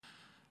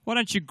Why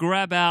don't you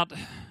grab out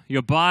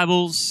your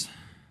Bibles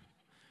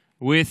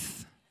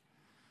with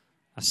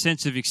a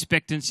sense of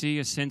expectancy,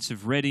 a sense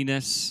of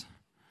readiness,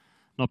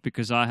 not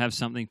because I have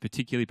something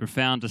particularly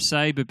profound to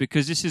say, but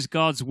because this is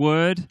God's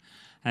Word,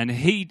 and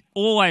He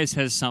always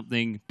has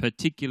something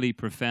particularly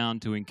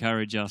profound to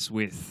encourage us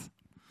with.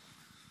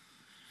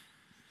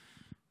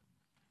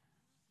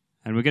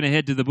 And we're going to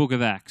head to the book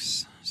of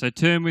Acts. So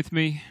turn with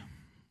me.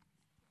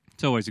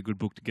 It's always a good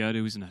book to go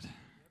to, isn't it?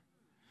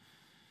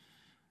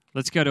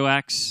 Let's go to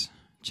Acts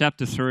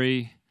chapter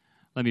 3.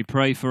 Let me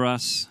pray for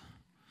us,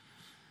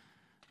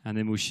 and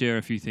then we'll share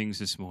a few things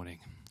this morning.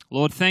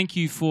 Lord, thank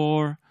you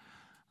for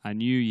a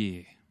new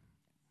year.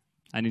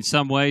 And in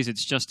some ways,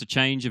 it's just a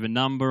change of a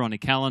number on a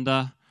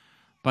calendar.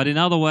 But in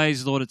other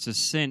ways, Lord, it's a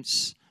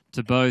sense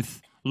to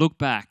both look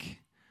back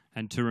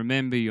and to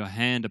remember your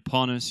hand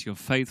upon us, your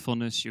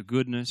faithfulness, your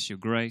goodness, your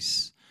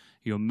grace,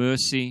 your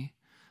mercy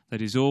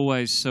that is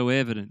always so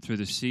evident through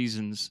the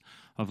seasons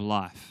of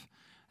life.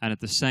 And at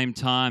the same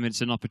time,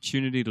 it's an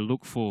opportunity to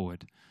look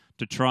forward,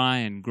 to try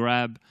and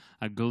grab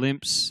a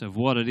glimpse of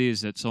what it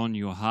is that's on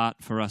your heart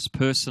for us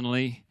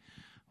personally,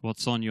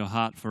 what's on your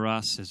heart for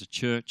us as a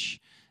church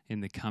in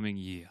the coming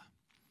year.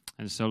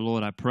 And so,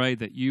 Lord, I pray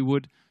that you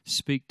would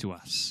speak to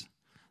us,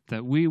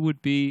 that we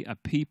would be a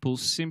people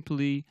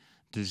simply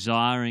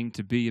desiring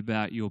to be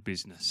about your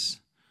business,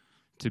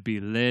 to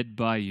be led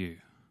by you.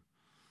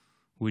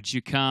 Would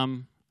you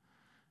come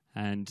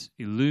and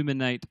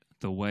illuminate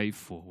the way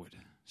forward?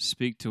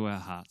 Speak to our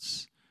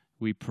hearts.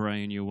 We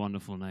pray in your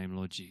wonderful name,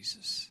 Lord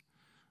Jesus.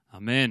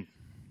 Amen.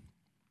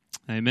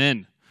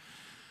 Amen.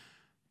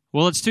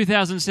 Well, it's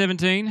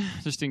 2017,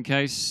 just in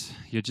case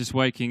you're just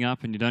waking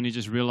up and you'd only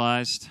just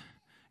realized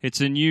it's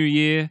a new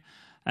year.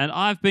 And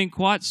I've been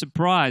quite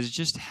surprised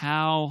just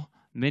how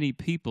many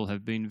people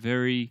have been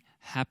very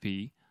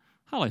happy.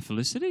 Hello,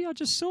 Felicity. I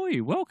just saw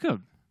you.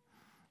 Welcome.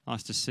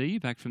 Nice to see you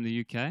back from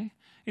the UK.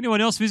 Anyone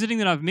else visiting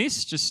that I've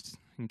missed, just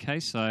in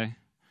case I...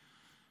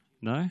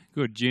 No?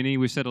 Good. Ginny.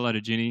 We said hello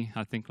to Ginny,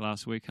 I think,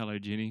 last week. Hello,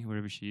 Ginny,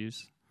 wherever she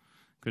is.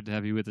 Good to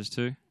have you with us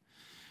too.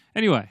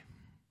 Anyway,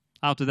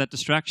 after that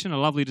distraction, a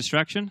lovely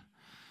distraction,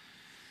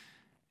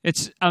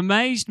 it's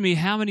amazed me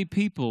how many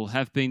people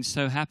have been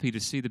so happy to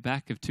see the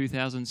back of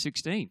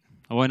 2016.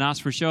 I won't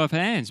ask for a show of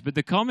hands, but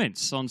the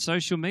comments on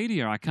social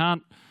media,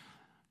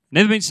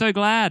 never been so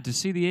glad to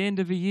see the end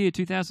of a year.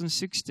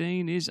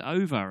 2016 is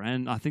over,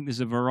 and I think there's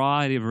a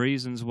variety of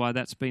reasons why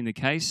that's been the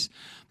case.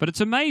 But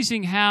it's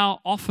amazing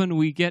how often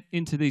we get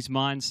into these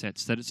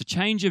mindsets that it's a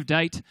change of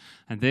date,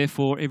 and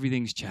therefore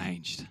everything's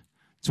changed.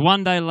 It's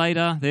one day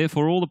later,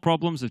 therefore all the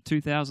problems of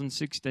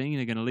 2016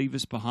 are going to leave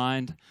us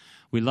behind.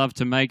 We love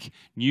to make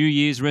New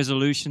Year's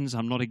resolutions.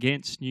 I'm not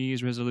against New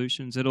Year's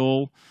resolutions at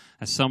all.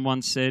 As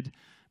someone said,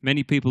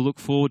 many people look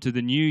forward to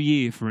the new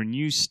year for a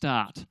new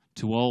start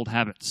to old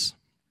habits.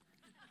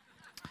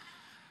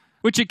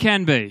 Which it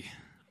can be.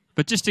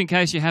 But just in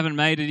case you haven't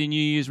made it in New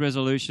Year's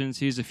resolutions,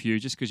 here's a few,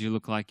 just because you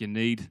look like you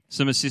need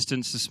some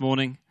assistance this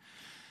morning.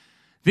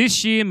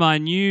 This year, my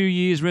New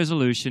Year's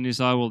resolution is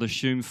I will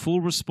assume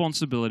full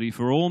responsibility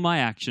for all my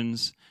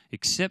actions,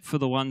 except for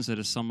the ones that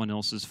are someone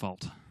else's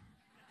fault.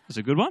 That's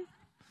a good one.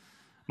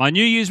 My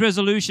New Year's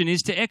resolution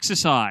is to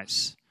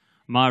exercise.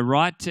 My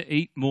right to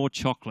eat more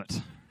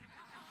chocolate.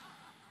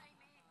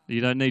 You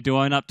don't need to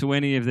own up to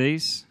any of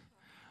these.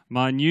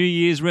 My New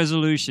Year's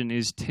resolution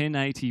is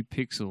 1080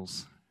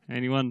 pixels.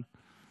 Anyone?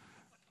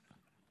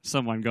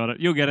 Someone got it.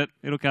 You'll get it.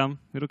 It'll come.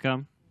 It'll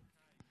come.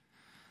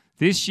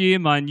 This year,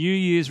 my New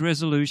Year's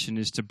resolution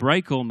is to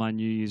break all my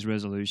New Year's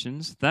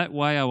resolutions. That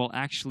way I will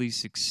actually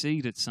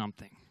succeed at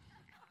something.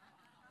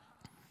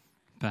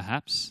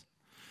 Perhaps.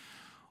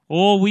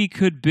 Or we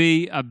could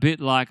be a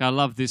bit like, I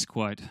love this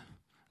quote.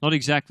 Not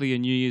exactly a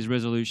New Year's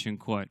resolution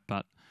quote,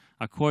 but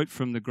a quote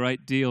from the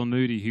great D.L.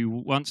 Moody, who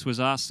once was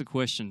asked the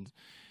question,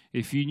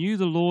 if you knew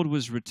the Lord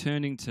was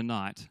returning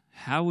tonight,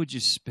 how would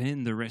you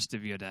spend the rest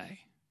of your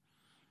day?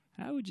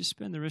 How would you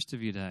spend the rest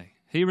of your day?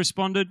 He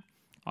responded,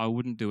 I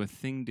wouldn't do a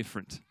thing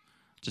different.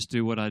 Just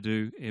do what I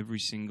do every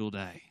single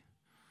day.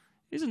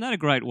 Isn't that a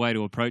great way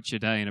to approach your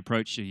day and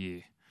approach your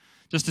year?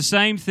 Just the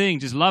same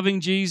thing, just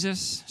loving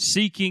Jesus,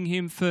 seeking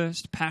Him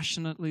first,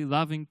 passionately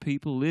loving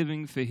people,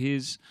 living for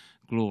His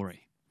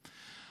glory.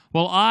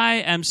 Well, I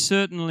am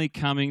certainly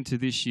coming to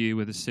this year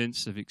with a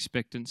sense of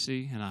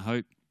expectancy, and I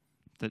hope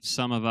that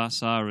some of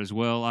us are as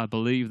well. I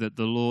believe that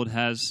the Lord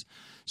has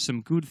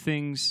some good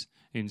things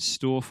in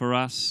store for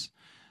us.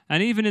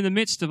 And even in the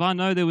midst of, I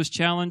know there was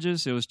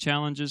challenges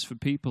for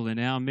people in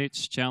our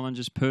midst,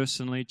 challenges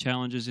personally,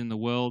 challenges in the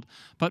world.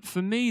 But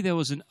for me, there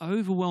was an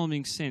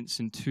overwhelming sense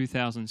in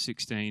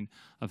 2016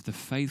 of the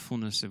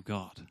faithfulness of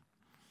God.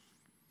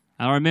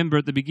 And I remember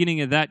at the beginning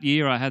of that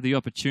year, I had the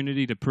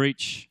opportunity to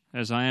preach,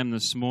 as I am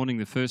this morning,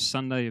 the first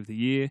Sunday of the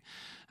year.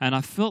 And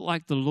I felt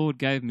like the Lord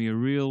gave me a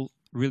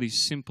really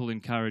simple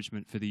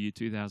encouragement for the year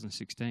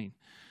 2016.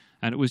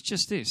 And it was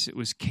just this. It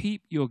was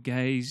keep your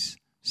gaze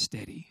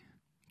steady.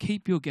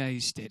 Keep your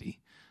gaze steady.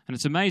 And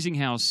it's amazing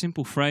how a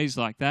simple phrase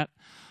like that,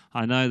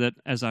 I know that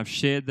as I've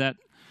shared that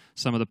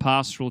Some of the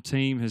pastoral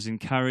team has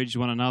encouraged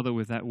one another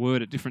with that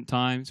word at different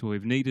times where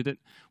we've needed it.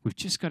 We've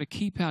just got to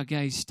keep our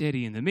gaze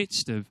steady in the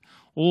midst of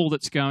all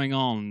that's going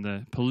on,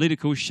 the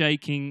political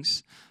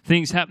shakings,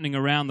 things happening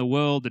around the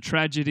world, the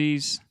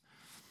tragedies.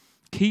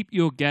 Keep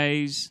your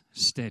gaze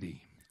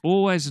steady.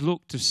 Always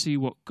look to see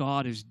what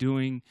God is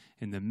doing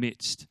in the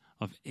midst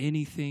of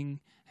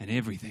anything and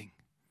everything.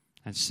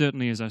 And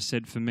certainly, as I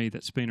said, for me,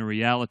 that's been a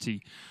reality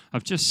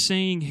of just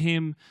seeing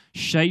him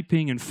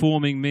shaping and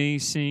forming me,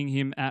 seeing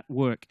him at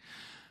work.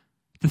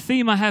 The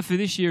theme I have for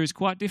this year is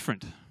quite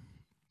different.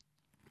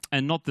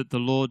 And not that the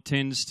Lord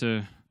tends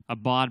to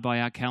abide by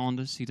our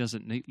calendars. He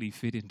doesn't neatly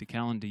fit into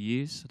calendar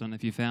years. I don't know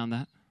if you found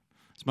that,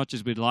 as much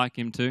as we'd like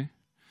him to.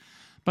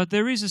 But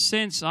there is a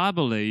sense, I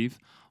believe,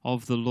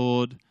 of the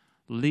Lord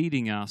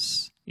leading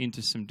us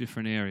into some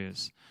different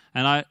areas.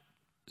 And I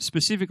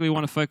specifically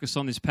want to focus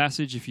on this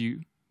passage. If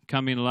you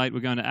come in late,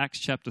 we're going to Acts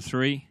chapter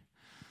 3.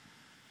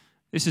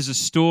 This is a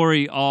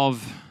story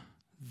of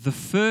the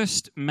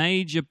first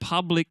major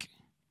public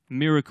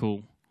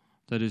miracle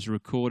that is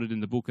recorded in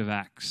the book of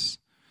Acts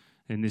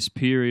in this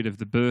period of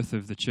the birth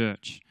of the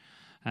church.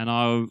 And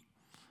I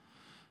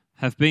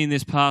have been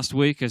this past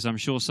week, as I'm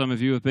sure some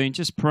of you have been,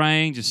 just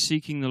praying, just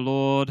seeking the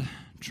Lord,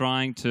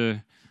 trying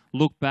to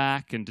look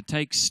back and to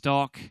take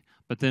stock,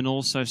 but then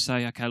also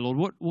say, okay,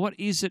 Lord, what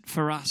is it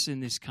for us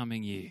in this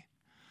coming year?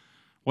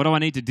 What do I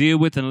need to deal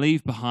with and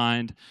leave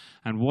behind?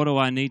 And what do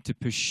I need to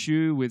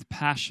pursue with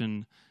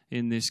passion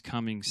in this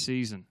coming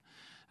season?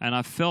 And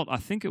I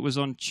think it was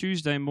on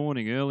Tuesday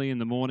morning, early in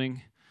the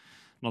morning,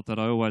 not that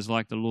I always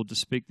like the Lord to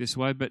speak this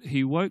way, but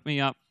he woke me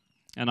up,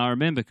 and I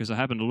remember because I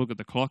happened to look at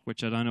the clock,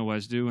 which I don't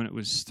always do, and it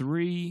was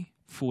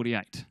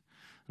 3:48.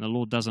 And the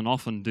Lord doesn't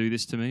often do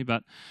this to me,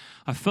 but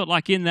I felt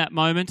like in that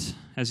moment,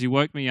 as he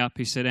woke me up,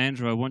 he said,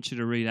 Andrew, I want you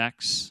to read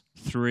Acts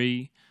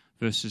 3,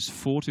 verses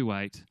 4 to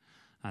 8.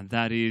 And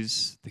that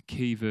is the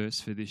key verse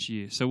for this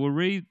year. So we'll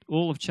read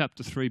all of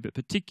chapter 3, but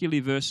particularly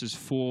verses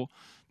 4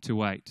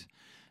 to 8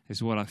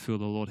 is what I feel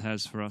the Lord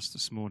has for us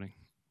this morning.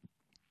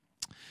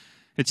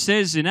 It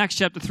says in Acts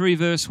chapter 3,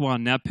 verse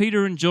 1, Now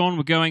Peter and John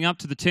were going up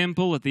to the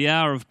temple at the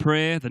hour of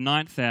prayer, the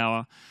 9th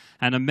hour,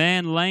 and a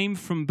man lame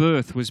from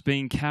birth was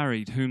being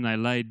carried, whom they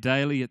laid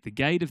daily at the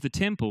gate of the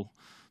temple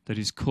that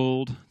is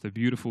called the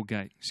Beautiful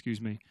Gate.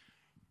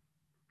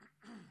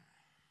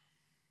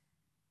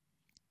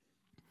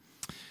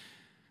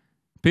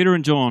 Peter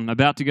and John,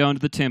 about to go into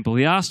the temple,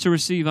 he asked to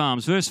receive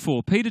alms. Verse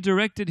 4, Peter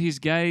directed his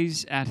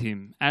gaze at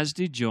him, as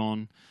did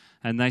John,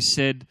 and they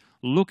said,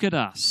 Look at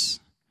us.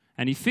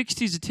 And he fixed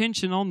his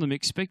attention on them,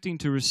 expecting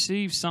to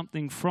receive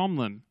something from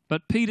them.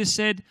 But Peter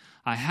said,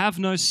 I have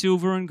no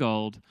silver and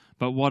gold,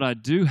 but what I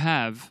do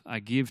have I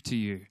give to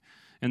you.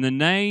 In the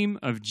name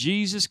of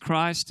Jesus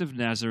Christ of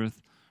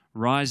Nazareth,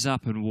 rise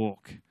up and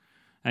walk.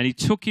 And he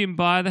took him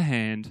by the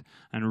hand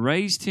and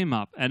raised him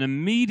up, and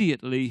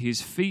immediately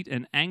his feet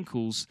and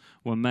ankles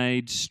were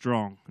made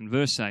strong. And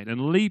verse 8,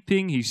 And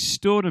leaping he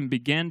stood and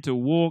began to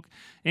walk,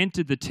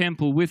 entered the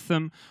temple with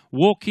them,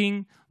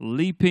 walking,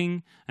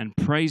 leaping, and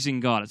praising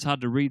God. It's hard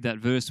to read that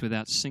verse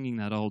without singing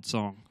that old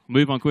song.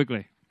 Move on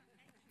quickly.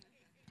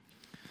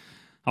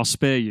 I'll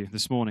spare you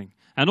this morning.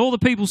 And all the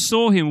people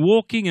saw him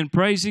walking and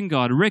praising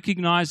God,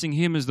 recognizing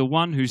him as the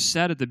one who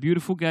sat at the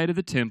beautiful gate of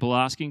the temple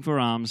asking for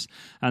alms,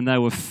 and they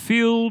were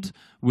filled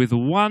with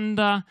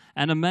wonder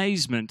and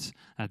amazement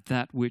at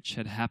that which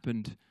had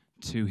happened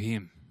to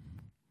him.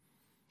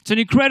 It's an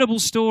incredible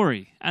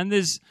story, and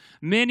there's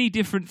many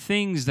different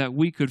things that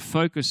we could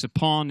focus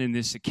upon in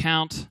this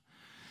account.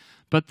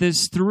 But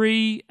there's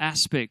three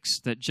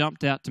aspects that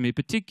jumped out to me,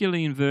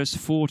 particularly in verse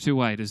 4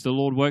 to 8. As the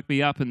Lord woke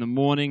me up in the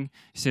morning,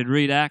 he said,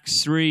 read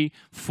Acts 3,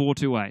 4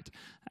 to 8.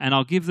 And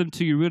I'll give them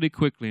to you really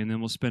quickly, and then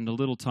we'll spend a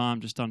little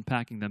time just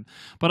unpacking them.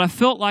 But I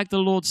felt like the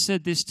Lord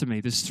said this to me.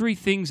 There's three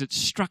things that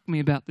struck me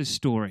about this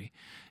story.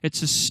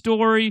 It's a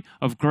story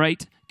of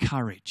great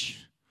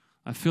courage.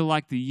 I feel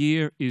like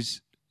this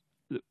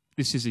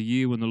is a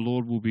year when the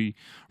Lord will be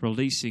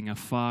releasing a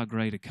far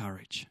greater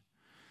courage.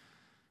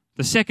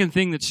 The second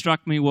thing that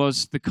struck me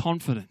was the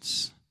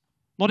confidence,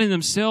 not in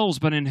themselves,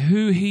 but in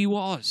who he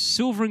was.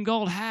 Silver and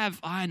gold have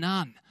I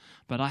none,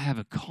 but I have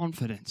a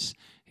confidence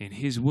in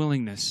his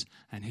willingness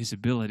and his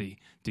ability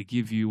to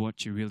give you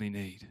what you really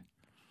need.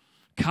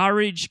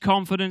 Courage,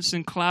 confidence,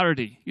 and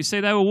clarity. You see,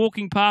 they were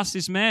walking past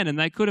this man, and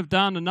they could have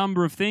done a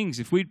number of things.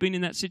 If we'd been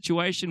in that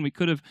situation, we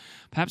could have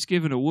perhaps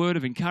given a word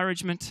of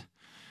encouragement.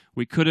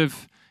 We could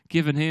have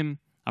given him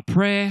a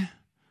prayer.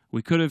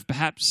 We could have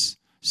perhaps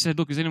said,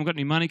 look, has anyone got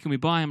any money? Can we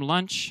buy him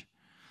lunch?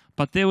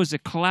 But there was a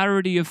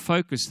clarity of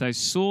focus. They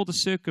saw the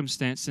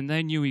circumstance and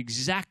they knew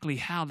exactly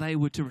how they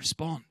were to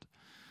respond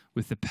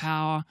with the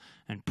power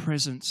and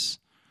presence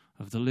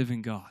of the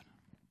living God.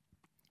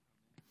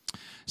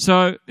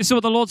 So this is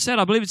what the Lord said.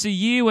 I believe it's a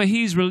year where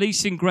he's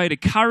releasing greater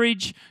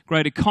courage,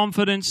 greater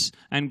confidence,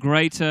 and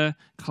greater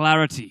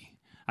clarity.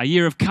 A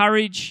year of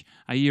courage,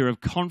 a year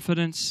of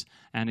confidence,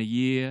 and a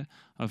year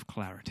of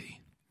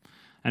clarity.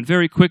 And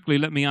very quickly,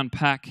 let me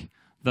unpack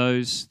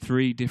those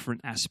three different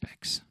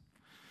aspects.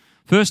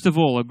 First of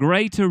all, a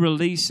greater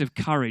release of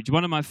courage.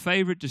 One of my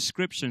favorite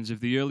descriptions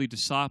of the early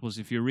disciples,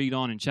 if you read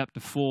on in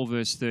chapter 4,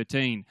 verse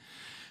 13,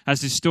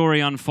 as this story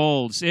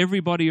unfolds,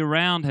 everybody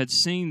around had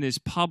seen this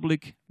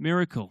public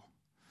miracle.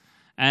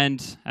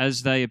 And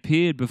as they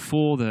appeared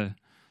before the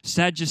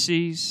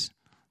Sadducees,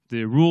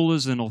 the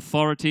rulers and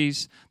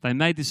authorities, they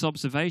made this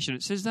observation.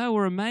 It says they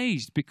were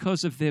amazed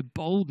because of their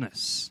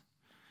boldness.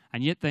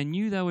 And yet they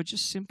knew they were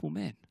just simple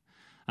men.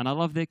 And I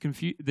love their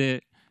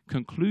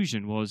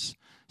conclusion was,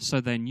 so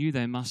they knew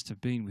they must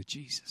have been with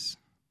Jesus.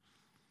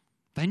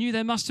 They knew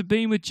they must have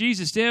been with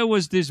Jesus. There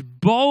was this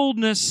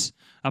boldness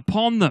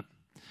upon them.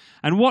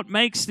 And what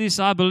makes this,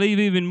 I believe,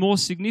 even more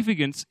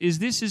significant is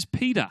this is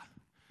Peter.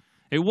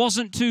 It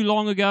wasn't too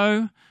long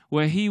ago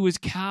where he was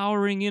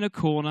cowering in a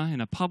corner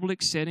in a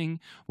public setting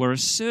where a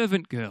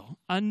servant girl,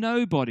 a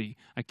nobody,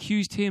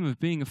 accused him of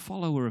being a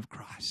follower of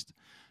Christ.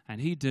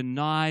 And he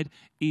denied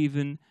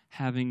even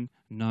having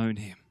known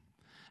him.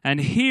 And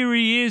here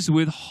he is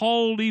with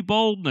holy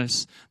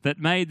boldness that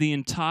made the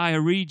entire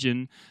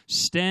region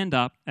stand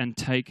up and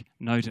take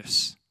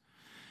notice.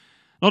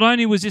 Not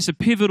only was this a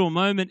pivotal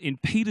moment in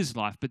Peter's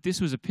life, but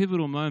this was a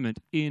pivotal moment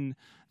in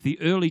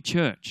the early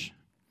church.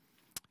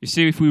 You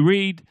see, if we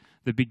read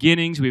the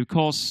beginnings, we of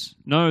course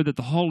know that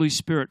the Holy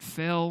Spirit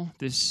fell,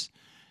 this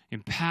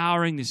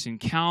empowering, this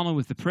encounter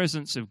with the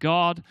presence of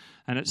God.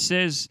 And it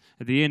says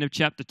at the end of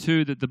chapter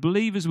 2 that the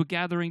believers were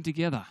gathering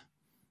together.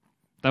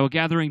 They were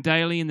gathering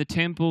daily in the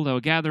temple. They were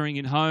gathering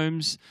in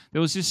homes. There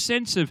was this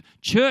sense of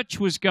church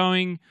was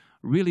going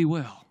really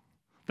well.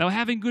 They were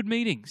having good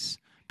meetings.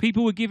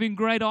 People were giving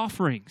great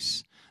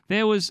offerings.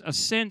 There was a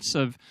sense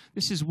of,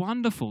 this is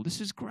wonderful, this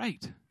is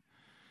great.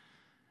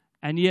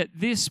 And yet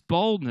this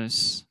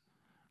boldness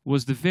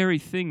was the very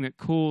thing that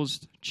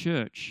caused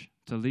church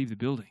to leave the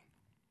building.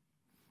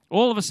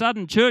 All of a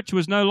sudden, church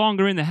was no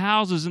longer in the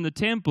houses and the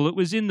temple. It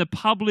was in the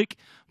public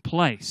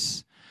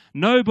place.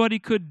 Nobody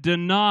could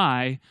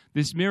deny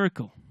this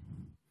miracle.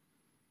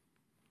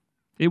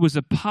 It was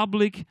a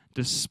public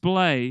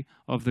display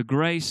of the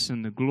grace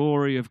and the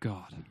glory of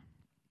God.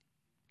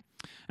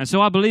 And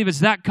so I believe it's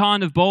that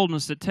kind of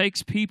boldness that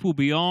takes people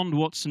beyond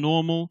what's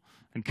normal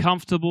and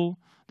comfortable,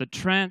 that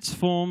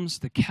transforms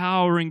the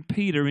cowering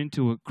Peter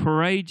into a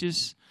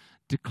courageous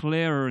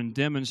declarer and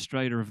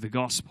demonstrator of the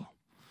gospel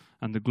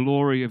and the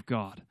glory of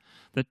God,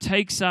 that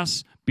takes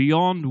us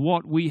beyond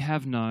what we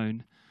have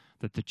known,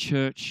 that the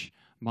church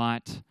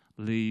might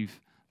leave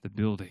the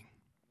building.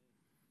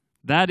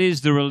 That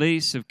is the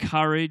release of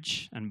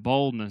courage and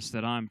boldness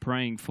that I'm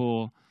praying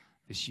for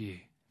this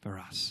year for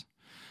us.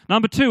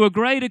 Number 2, a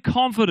greater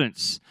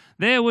confidence.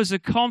 There was a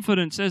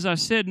confidence, as I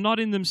said, not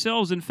in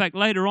themselves. In fact,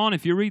 later on,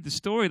 if you read the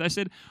story, they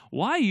said,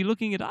 why are you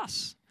looking at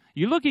us?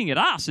 You're looking at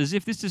us as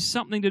if this is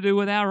something to do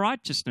with our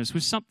righteousness,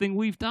 with something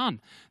we've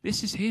done.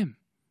 This is Him.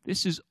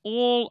 This is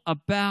all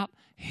about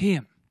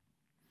Him.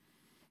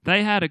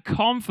 They had a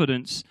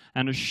confidence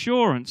and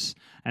assurance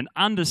and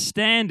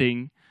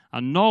understanding,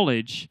 a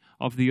knowledge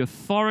of the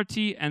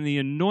authority and the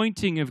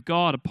anointing of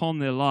God upon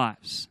their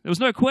lives. There was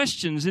no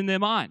questions in their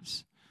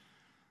minds.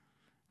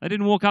 They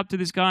didn't walk up to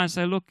this guy and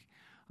say, look,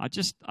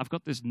 I've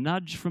got this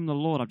nudge from the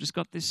Lord. I've just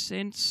got this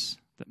sense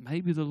that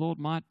maybe the Lord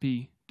might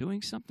be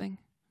doing something.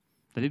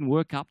 They didn't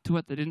work up to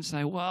it. They didn't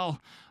say,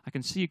 well, I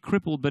can see you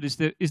crippled, but is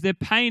there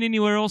pain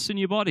anywhere else in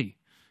your body?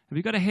 Have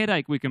you got a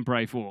headache we can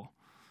pray for?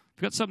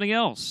 Have you got something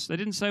else? They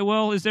didn't say,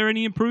 well, is there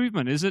any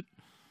improvement? Is it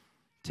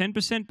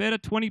 10% better,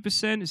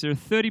 20%? Is there a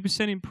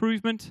 30%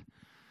 improvement?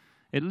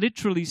 It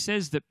literally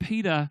says that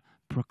Peter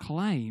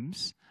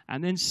proclaims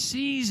and then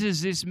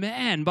seizes this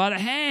man by the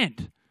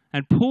hand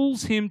and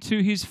pulls him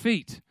to his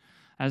feet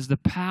as the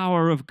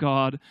power of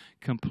God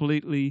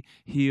completely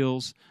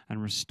heals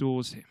and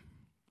restores him.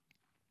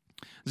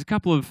 There's a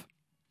couple of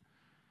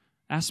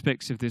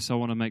aspects of this I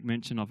want to make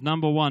mention of.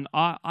 Number one,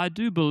 I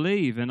do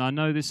believe, and I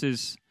know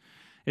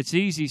it's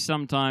easy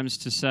sometimes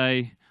to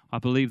say, I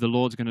believe the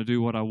Lord's going to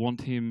do what I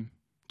want Him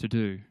to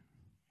do,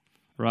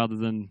 rather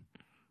than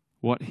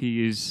what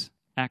He is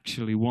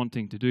actually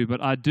wanting to do.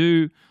 But I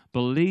do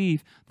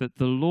believe that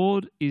the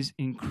Lord is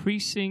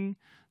increasing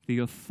the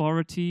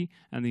authority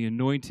and the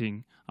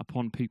anointing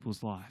upon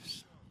people's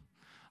lives.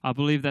 I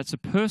believe that's a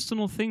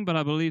personal thing, but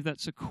I believe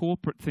that's a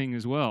corporate thing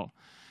as well.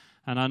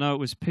 And I know it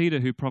was Peter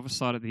who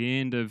prophesied at the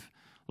end of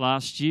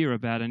last year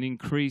about an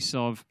increase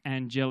of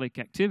angelic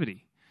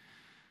activity.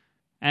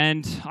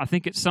 And I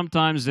think it's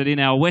sometimes that in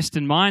our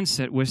Western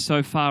mindset, we're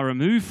so far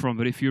removed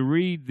from it. If you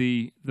read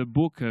the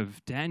book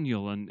of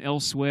Daniel and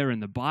elsewhere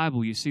in the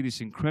Bible, you see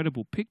this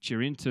incredible picture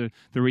into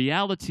the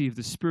reality of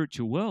the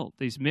spiritual world.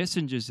 These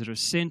messengers that are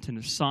sent and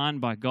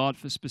assigned by God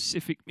for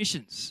specific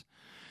missions.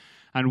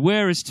 And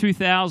whereas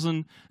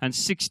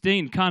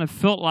 2016 kind of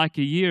felt like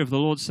a year of the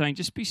Lord saying,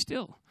 just be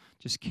still,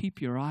 just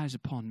keep your eyes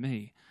upon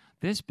me.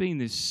 There's been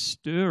this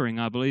stirring,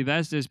 I believe,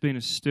 as there's been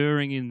a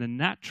stirring in the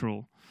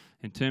natural,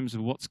 in terms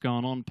of what's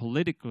going on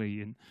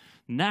politically and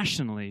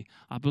nationally,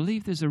 I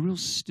believe there's a real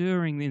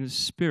stirring in the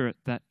spirit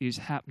that is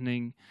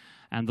happening,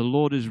 and the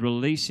Lord is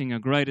releasing a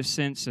greater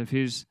sense of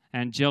His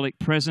angelic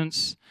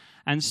presence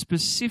and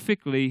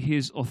specifically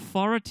his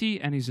authority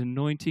and his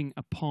anointing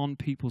upon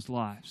people's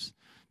lives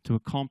to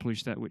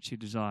accomplish that which he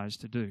desires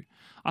to do.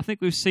 I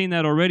think we've seen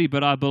that already,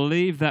 but I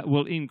believe that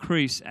will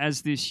increase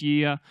as this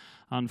year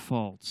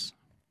unfolds.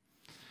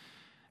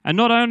 And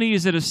not only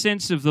is it a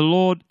sense of the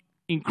Lord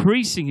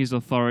increasing his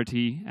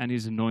authority and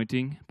his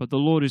anointing, but the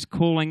Lord is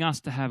calling us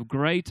to have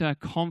greater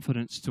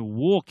confidence to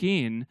walk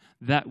in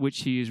that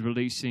which he is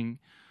releasing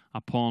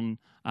upon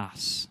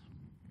us.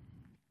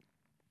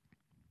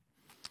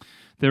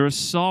 There are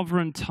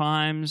sovereign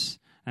times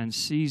and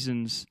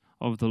seasons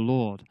of the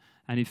Lord.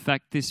 And in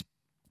fact, this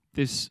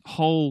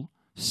whole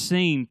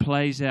scene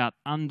plays out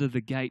under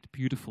the gate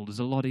beautiful. There's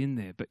a lot in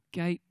there, but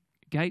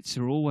gates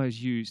are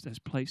always used as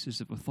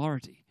places of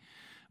authority.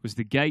 It was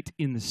the gate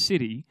in the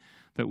city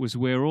that was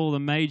where all the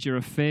major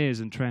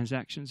affairs and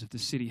transactions of the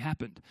city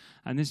happened.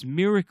 And this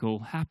miracle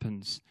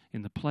happens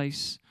in the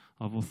place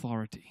of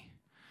authority.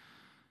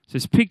 So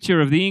this picture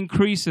of the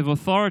increase of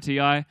authority,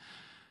 I'll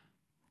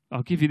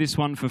give you this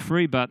one for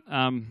free, but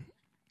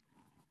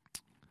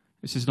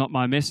this is not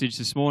my message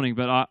this morning,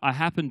 but I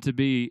happened to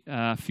be,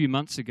 a few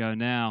months ago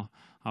now,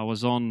 I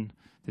was on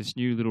this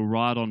new little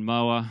ride-on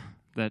mower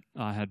that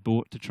I had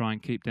bought to try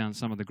and keep down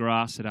some of the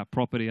grass at our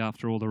property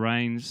after all the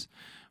rains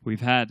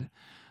we've had.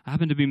 I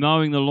happened to be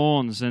mowing the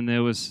lawns, and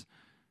there was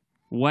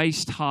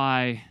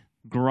waist-high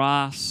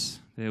grass.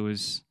 There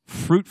was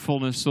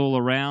fruitfulness all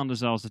around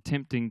as I was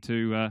attempting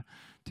to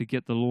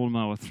get the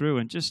lawnmower through.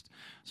 And just,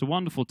 it's a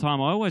wonderful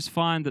time. I always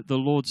find that the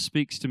Lord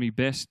speaks to me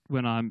best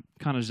when I'm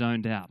kind of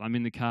zoned out. I'm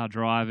in the car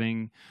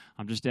driving.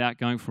 I'm just out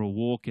going for a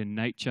walk in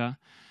nature.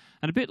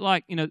 And a bit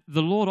like,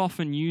 the Lord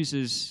often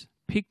uses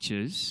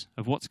pictures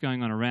of what's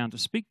going on around to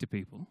speak to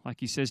people. Like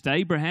he says to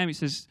Abraham, he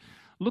says,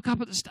 look up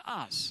at the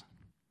stars.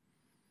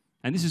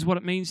 And this is what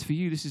it means for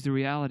you. This is the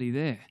reality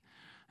there.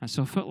 And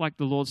so I felt like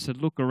the Lord said,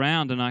 look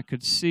around, and I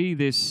could see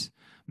this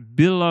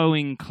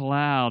billowing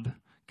cloud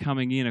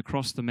coming in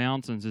across the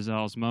mountains as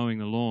I was mowing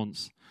the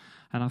lawns.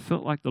 And I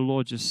felt like the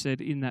Lord just said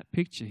in that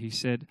picture, he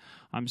said,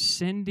 I'm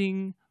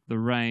sending the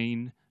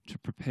rain to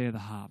prepare the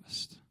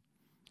harvest.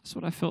 That's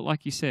what I felt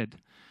like he said.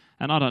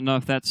 And I don't know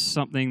if that's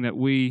something that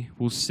we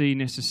will see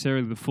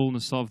necessarily the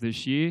fullness of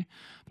this year,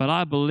 but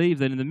I believe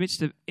that in the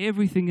midst of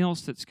everything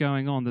else that's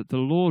going on, that the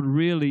Lord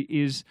really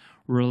is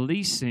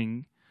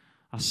releasing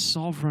a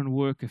sovereign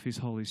work of his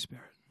Holy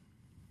Spirit.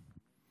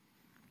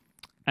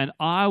 And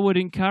I would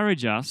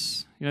encourage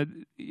us,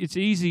 it's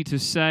easy to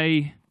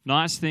say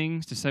nice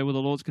things, to say, well, the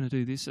Lord's going to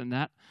do this and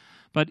that.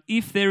 But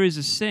if there is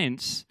a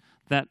sense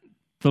that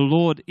the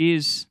Lord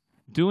is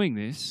doing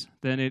this,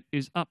 then it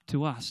is up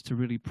to us to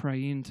really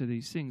pray into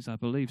these things, I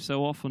believe.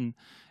 So often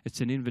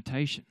it's an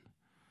invitation.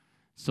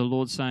 It's the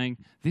Lord saying,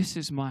 this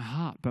is my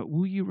heart, but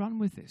will you run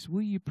with this?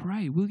 Will you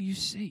pray? Will you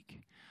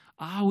seek?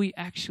 Are we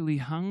actually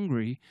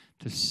hungry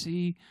to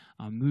see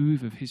a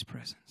move of his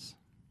presence?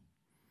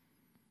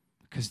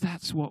 Because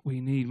that's what we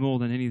need more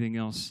than anything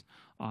else,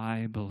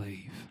 I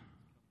believe.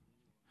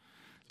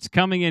 It's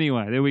coming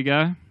anyway. There we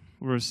go.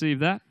 We'll receive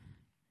that.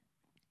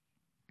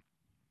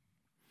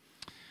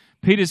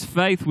 Peter's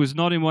faith was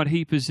not in what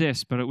he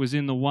possessed, but it was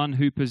in the one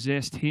who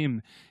possessed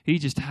him. He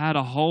just had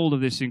a hold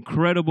of this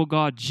incredible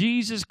God.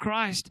 Jesus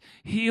Christ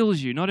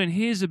heals you, not in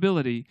his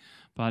ability,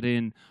 but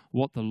in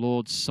what the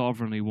Lord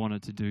sovereignly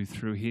wanted to do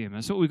through him.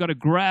 That's what we've got to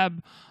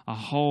grab a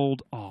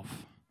hold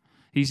of.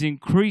 He's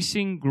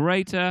increasing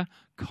greater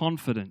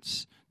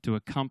confidence to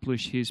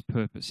accomplish his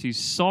purpose. He's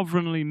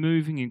sovereignly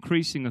moving,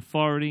 increasing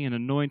authority and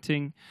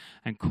anointing,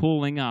 and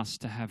calling us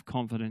to have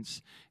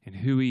confidence in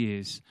who he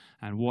is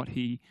and what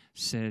he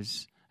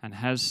says and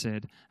has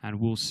said and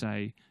will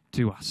say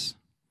to us.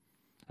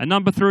 And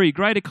number 3,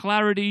 greater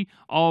clarity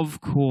of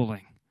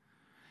calling.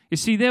 You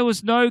see, there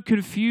was no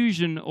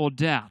confusion or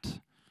doubt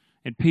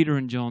in Peter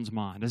and John's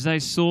mind as they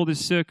saw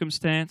this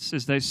circumstance,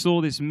 as they saw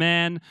this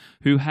man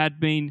who had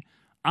been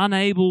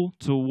unable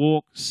to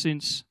walk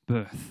since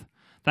birth.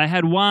 They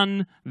had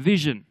one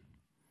vision.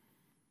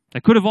 They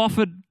could have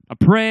offered a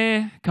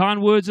prayer,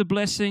 kind words of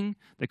blessing.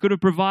 They could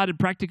have provided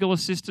practical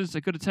assistance.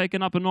 They could have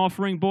taken up an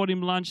offering, bought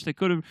him lunch. They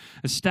could have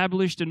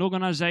established an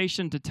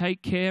organization to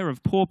take care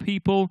of poor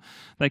people.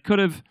 They could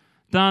have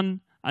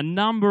done a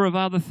number of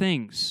other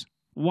things.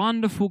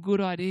 Wonderful,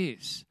 good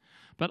ideas.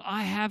 But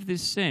I have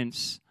this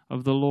sense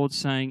of the Lord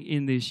saying,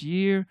 in this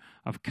year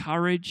of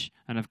courage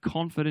and of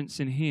confidence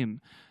in him,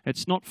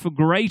 it's not for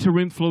greater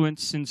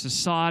influence in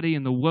society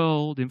and the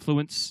world,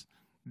 influence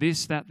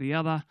this, that, the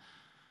other,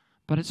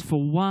 but it's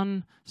for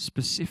one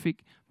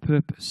specific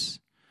purpose.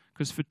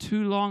 Because for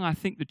too long, I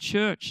think the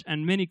church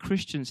and many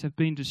Christians have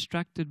been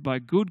distracted by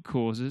good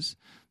causes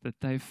that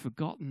they've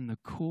forgotten the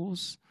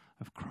cause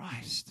of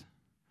Christ.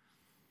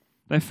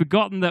 They've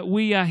forgotten that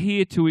we are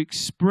here to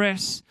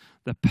express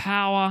the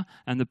power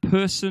and the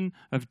person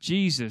of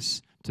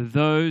Jesus to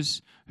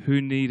those who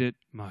need it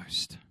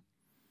most.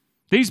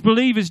 These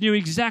believers knew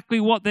exactly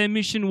what their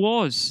mission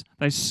was.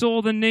 They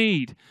saw the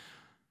need.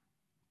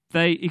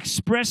 They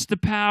expressed the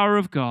power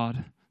of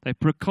God. They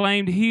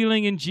proclaimed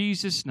healing in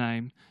Jesus'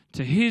 name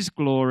to his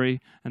glory,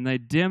 and they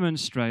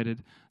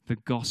demonstrated the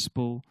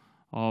gospel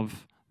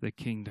of the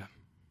kingdom.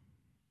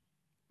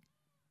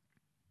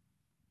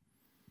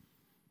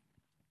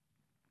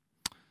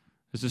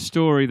 There's a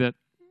story that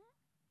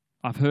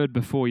I've heard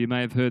before. You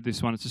may have heard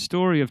this one. It's a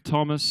story of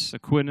Thomas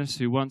Aquinas,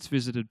 who once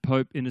visited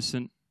Pope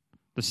Innocent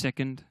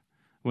II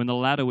when the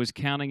latter was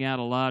counting out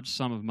a large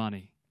sum of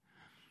money.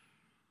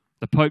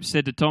 The Pope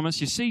said to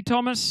Thomas, "You see,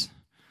 Thomas,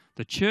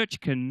 the church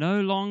can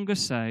no longer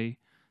say,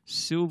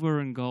 'Silver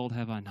and gold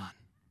have I none.'"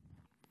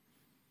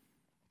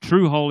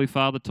 "True, Holy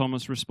Father,"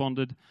 Thomas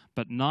responded,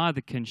 "but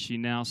neither can she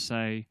now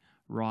say,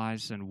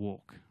 'Rise and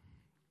walk.'"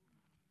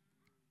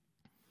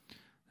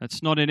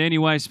 That's not in any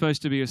way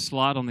supposed to be a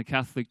slight on the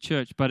Catholic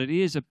Church, but it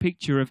is a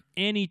picture of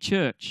any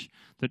church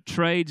that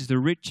trades the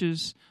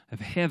riches of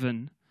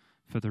heaven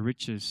for the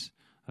riches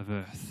of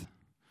earth.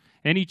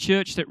 Any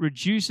church that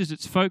reduces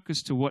its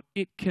focus to what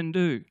it can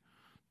do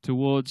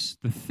towards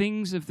the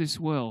things of this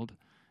world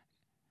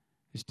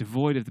is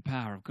devoid of the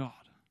power of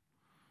God.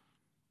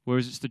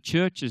 Whereas it's the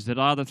churches that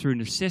either through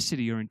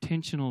necessity or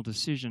intentional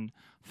decision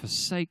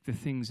forsake the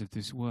things of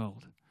this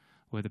world,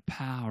 where the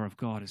power of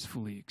God is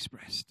fully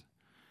expressed.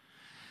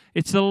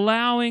 It's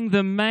allowing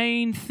the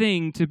main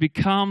thing to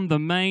become the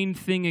main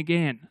thing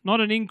again. Not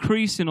an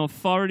increase in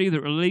authority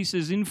that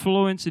releases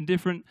influence in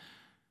different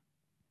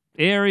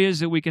areas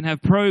that we can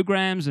have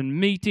programs and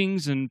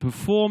meetings and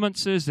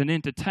performances and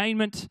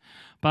entertainment,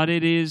 but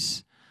it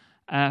is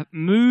a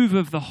move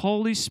of the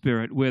Holy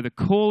Spirit where the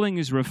calling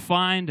is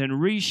refined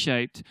and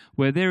reshaped,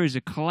 where there is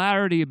a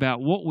clarity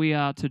about what we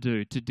are to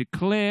do, to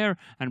declare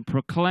and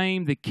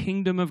proclaim the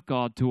kingdom of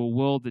God to a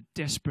world that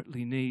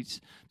desperately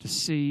needs to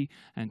see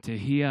and to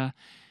hear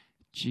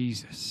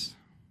Jesus.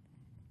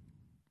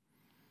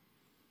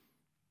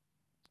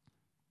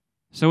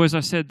 So as I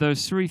said,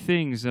 those three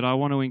things that I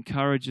want to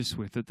encourage us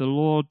with, that the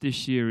Lord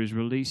this year is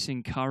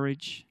releasing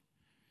courage,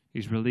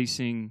 He's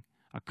releasing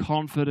a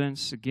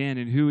confidence, again,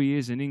 in who He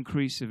is, an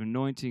increase of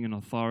anointing and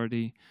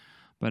authority,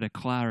 but a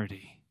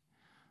clarity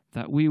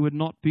that we would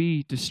not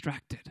be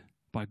distracted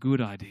by good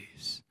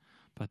ideas,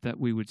 but that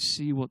we would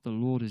see what the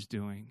Lord is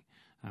doing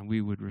and we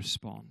would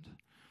respond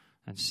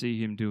and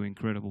see Him do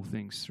incredible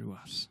things through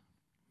us.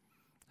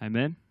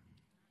 Amen?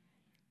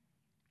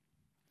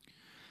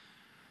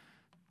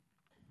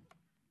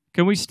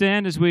 Can we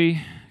stand as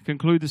we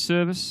conclude the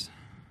service?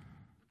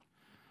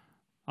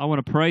 I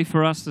want to pray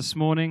for us this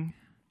morning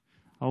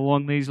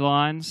along these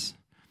lines.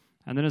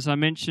 And then, as I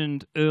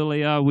mentioned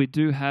earlier, we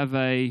do have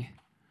a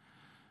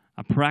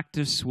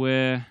practice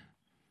where,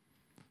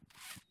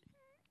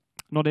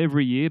 not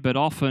every year, but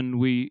often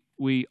we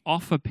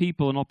offer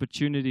people an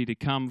opportunity to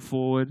come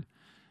forward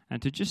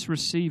and to just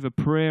receive a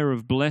prayer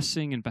of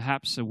blessing and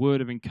perhaps a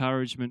word of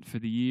encouragement for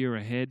the year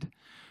ahead.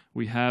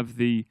 We have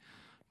the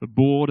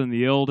board and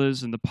the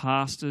elders and the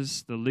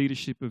pastors, the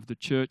leadership of the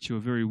church, who are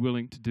very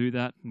willing to do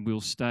that, and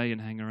we'll stay and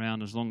hang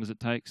around as long as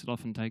it takes. It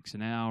often takes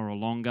an hour or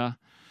longer.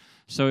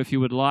 So if you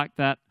would like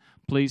that,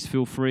 please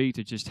feel free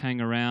to just hang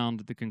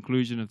around at the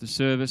conclusion of the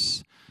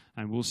service,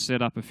 and we'll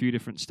set up a few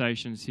different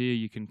stations here.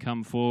 You can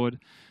come forward.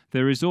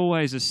 There is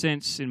always a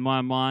sense in my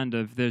mind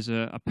of there's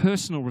a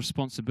personal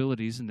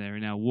responsibility, isn't there,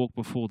 in our walk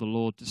before the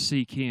Lord to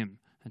seek Him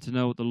and to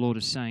know what the Lord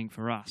is saying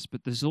for us.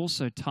 But there's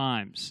also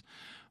times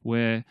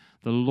where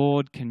the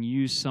Lord can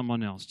use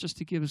someone else just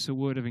to give us a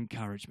word of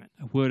encouragement,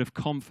 a word of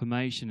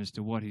confirmation as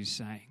to what He's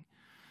saying.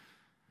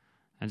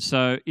 And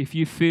so if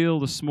you feel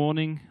this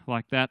morning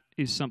like that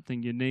is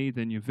something you need,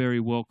 then you're very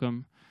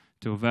welcome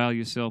to avail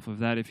yourself of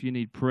that. If you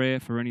need prayer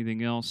for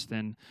anything else,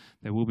 then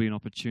there will be an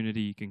opportunity.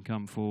 You can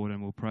come forward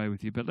and we'll pray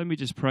with you. But let me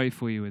just pray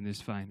for you in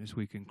this vein as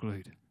we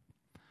conclude.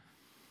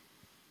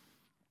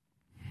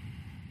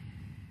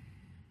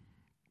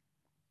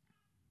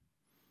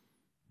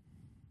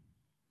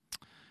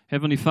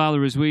 Heavenly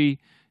Father, as we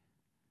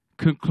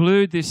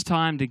conclude this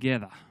time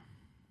together,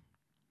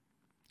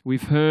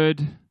 we've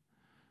heard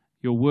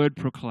your word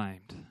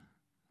proclaimed.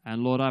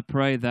 And Lord, I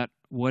pray that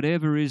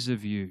whatever is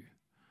of you,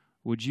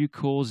 would you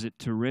cause it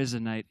to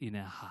resonate in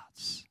our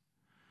hearts?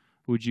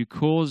 Would you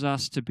cause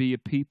us to be a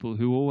people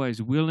who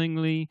always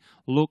willingly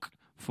look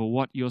for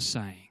what you're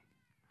saying?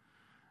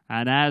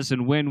 And as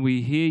and when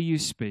we hear you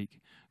speak,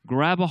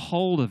 grab a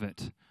hold of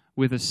it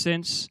with a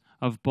sense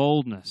of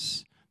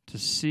boldness, to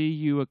see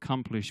you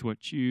accomplish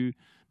what you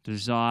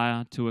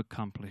desire to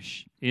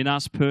accomplish in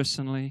us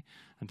personally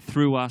and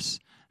through us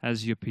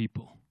as your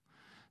people.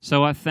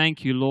 So I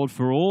thank you, Lord,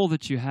 for all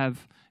that you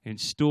have in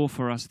store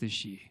for us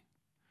this year.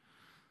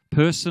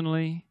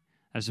 Personally,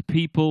 as a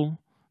people,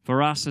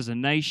 for us as a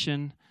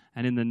nation,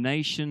 and in the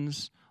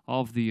nations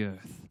of the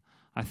earth.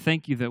 I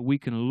thank you that we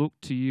can look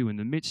to you in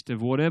the midst of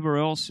whatever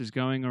else is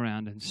going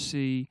around and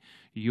see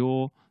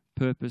your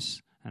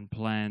purpose and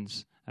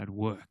plans at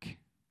work.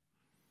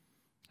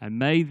 And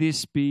may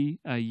this be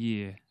a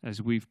year,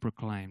 as we've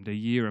proclaimed, a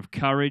year of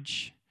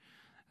courage,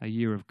 a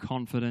year of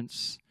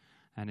confidence,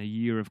 and a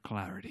year of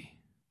clarity.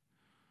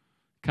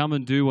 Come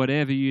and do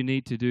whatever you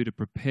need to do to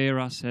prepare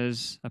us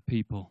as a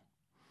people.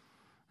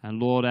 And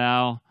Lord,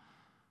 our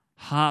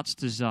heart's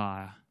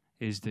desire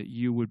is that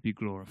you would be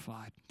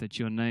glorified, that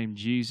your name,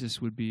 Jesus,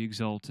 would be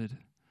exalted,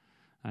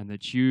 and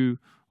that you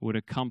would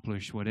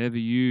accomplish whatever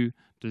you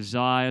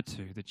desire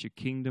to, that your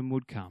kingdom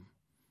would come,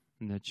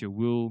 and that your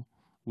will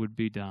would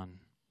be done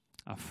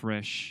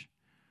afresh,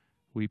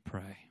 we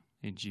pray,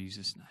 in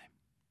Jesus' name.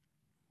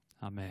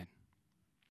 Amen.